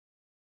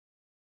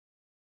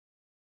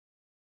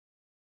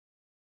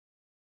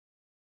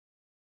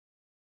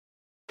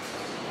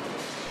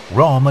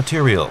Raw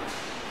material.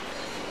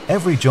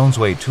 Every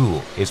Jonesway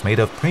tool is made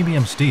of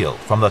premium steel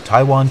from the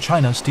Taiwan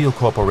China Steel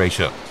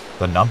Corporation,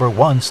 the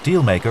 #1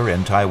 steelmaker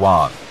in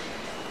Taiwan.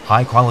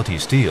 High-quality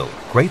steel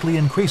greatly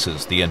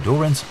increases the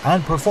endurance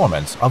and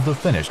performance of the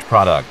finished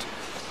product.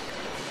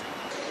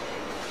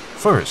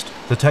 First,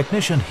 the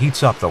technician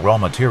heats up the raw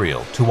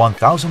material to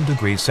 1000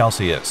 degrees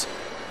Celsius.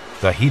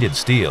 The heated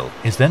steel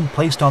is then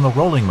placed on the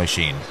rolling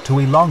machine to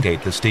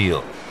elongate the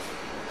steel.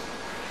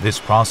 This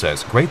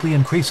process greatly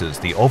increases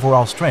the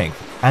overall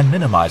strength and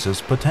minimizes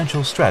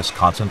potential stress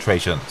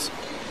concentrations.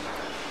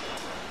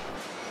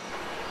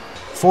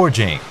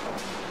 Forging.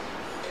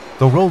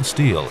 The rolled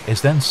steel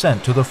is then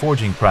sent to the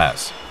forging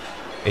press.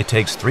 It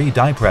takes 3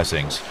 die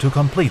pressings to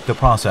complete the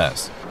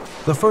process.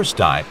 The first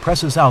die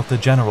presses out the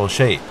general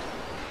shape.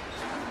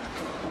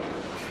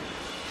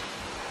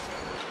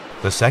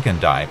 The second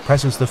die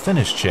presses the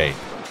finished shape.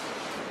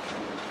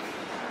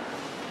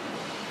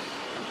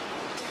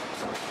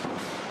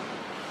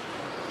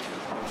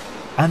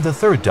 And the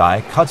third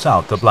die cuts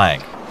out the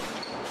blank.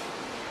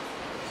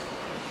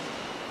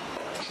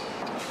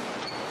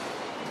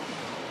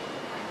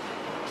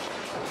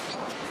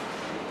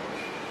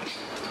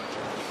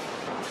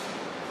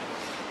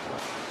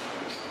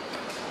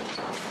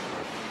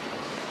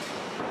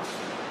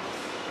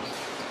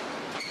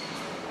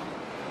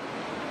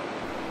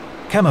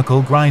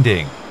 Chemical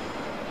grinding.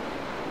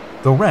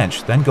 The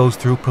wrench then goes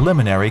through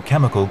preliminary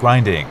chemical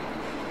grinding.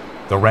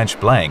 The wrench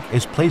blank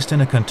is placed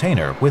in a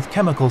container with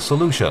chemical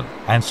solution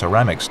and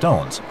ceramic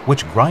stones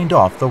which grind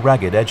off the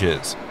ragged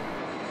edges.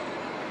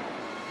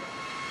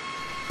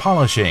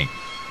 Polishing.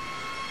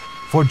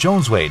 For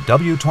Jonesway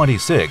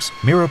W26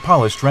 mirror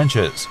polished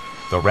wrenches,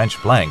 the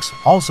wrench blanks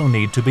also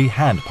need to be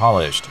hand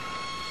polished.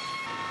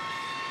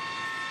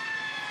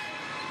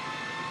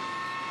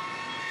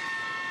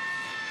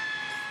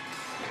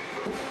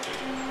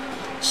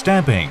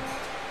 Stamping.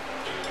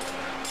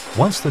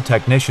 Once the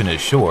technician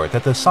is sure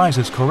that the size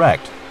is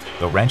correct,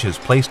 the wrench is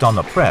placed on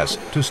the press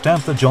to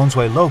stamp the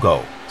Jonesway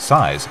logo,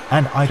 size,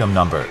 and item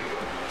number.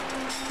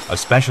 A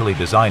specially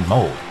designed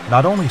mold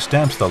not only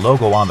stamps the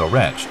logo on the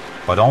wrench,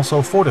 but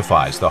also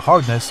fortifies the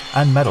hardness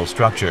and metal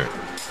structure.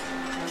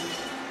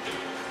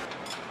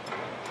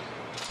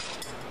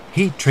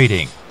 Heat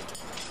treating.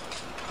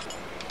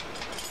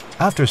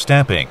 After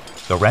stamping,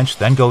 the wrench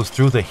then goes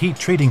through the heat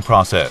treating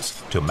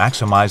process to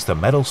maximize the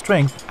metal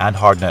strength and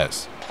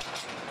hardness.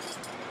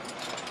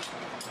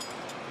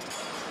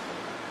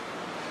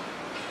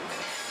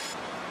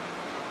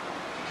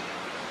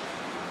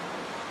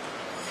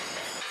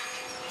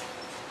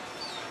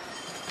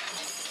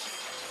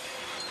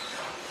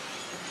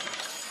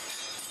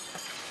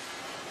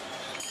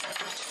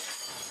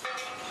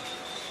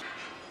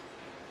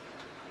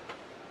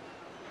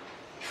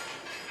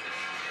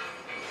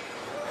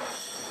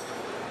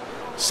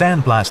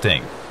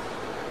 Sandblasting.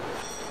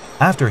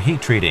 After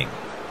heat treating,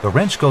 the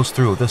wrench goes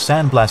through the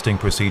sandblasting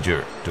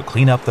procedure to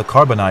clean up the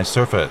carbonized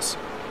surface.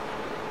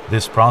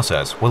 This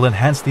process will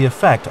enhance the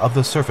effect of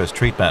the surface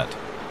treatment.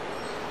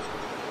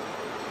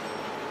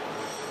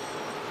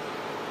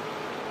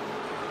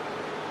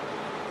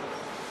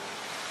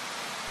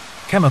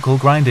 Chemical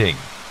grinding.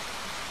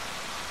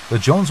 The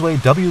Jonesway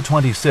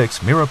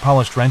W26 mirror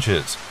polished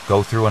wrenches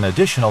go through an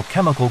additional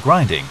chemical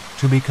grinding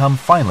to become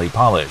finely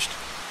polished.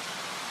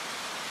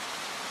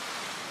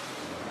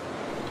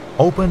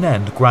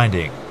 Open-end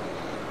grinding.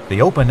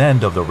 The open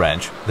end of the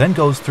wrench then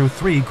goes through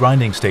 3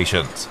 grinding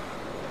stations.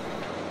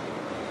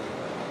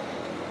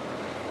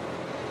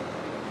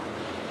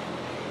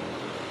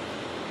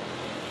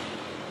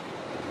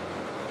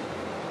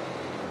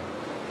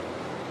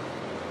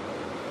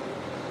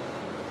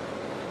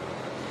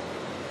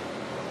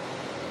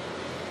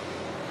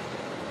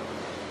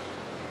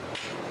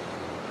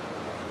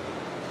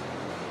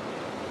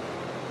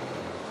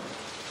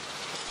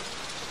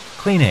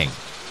 Cleaning.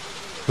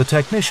 The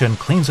technician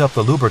cleans up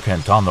the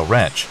lubricant on the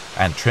wrench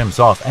and trims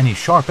off any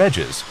sharp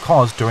edges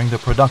caused during the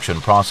production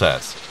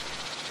process.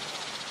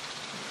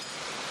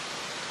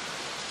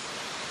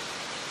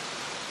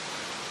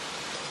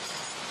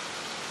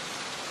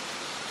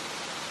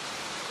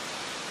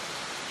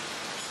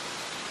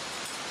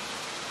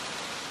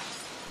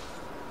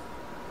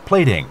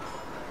 Plating.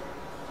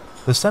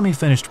 The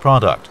semi-finished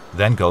product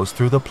then goes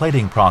through the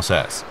plating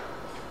process.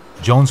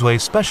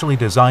 Jonesway's specially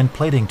designed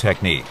plating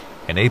technique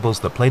enables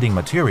the plating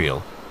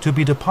material to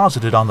be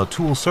deposited on the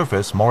tool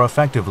surface more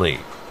effectively,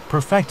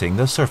 perfecting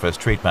the surface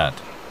treatment.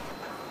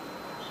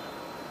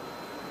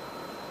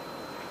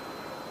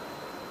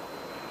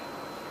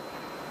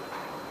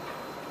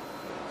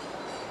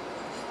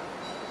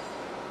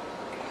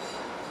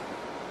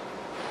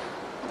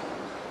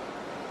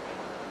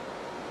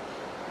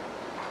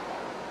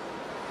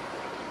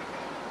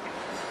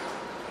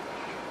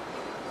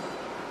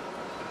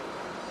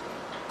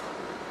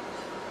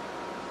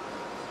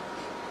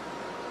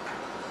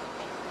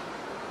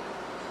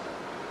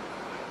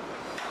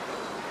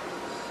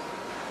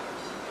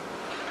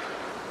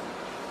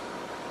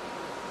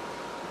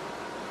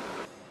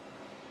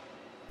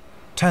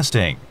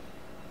 Testing.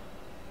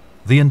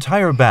 The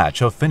entire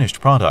batch of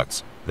finished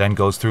products then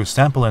goes through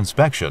sample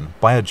inspection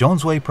by a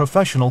Jonesway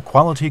professional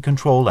quality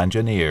control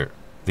engineer.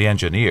 The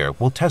engineer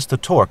will test the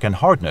torque and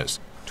hardness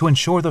to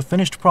ensure the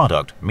finished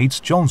product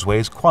meets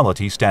Jonesway's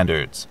quality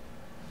standards.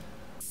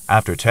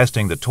 After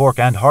testing the torque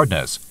and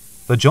hardness,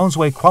 the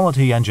Jonesway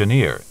quality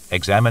engineer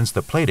examines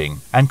the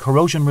plating and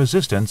corrosion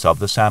resistance of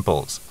the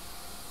samples.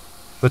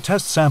 The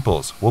test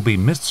samples will be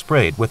mist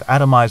sprayed with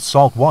atomized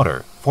salt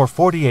water for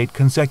 48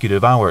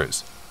 consecutive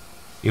hours.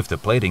 If the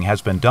plating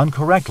has been done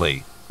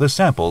correctly, the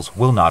samples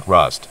will not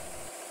rust.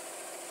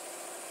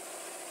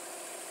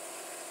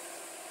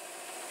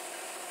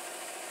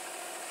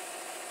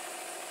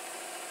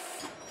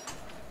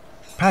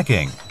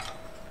 Packing.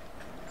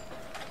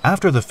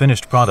 After the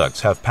finished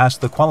products have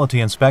passed the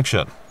quality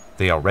inspection,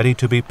 they are ready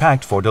to be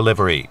packed for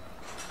delivery.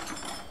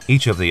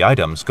 Each of the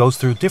items goes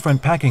through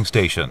different packing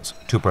stations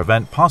to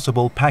prevent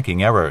possible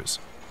packing errors.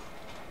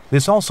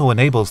 This also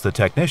enables the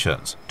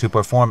technicians to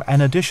perform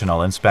an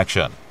additional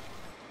inspection.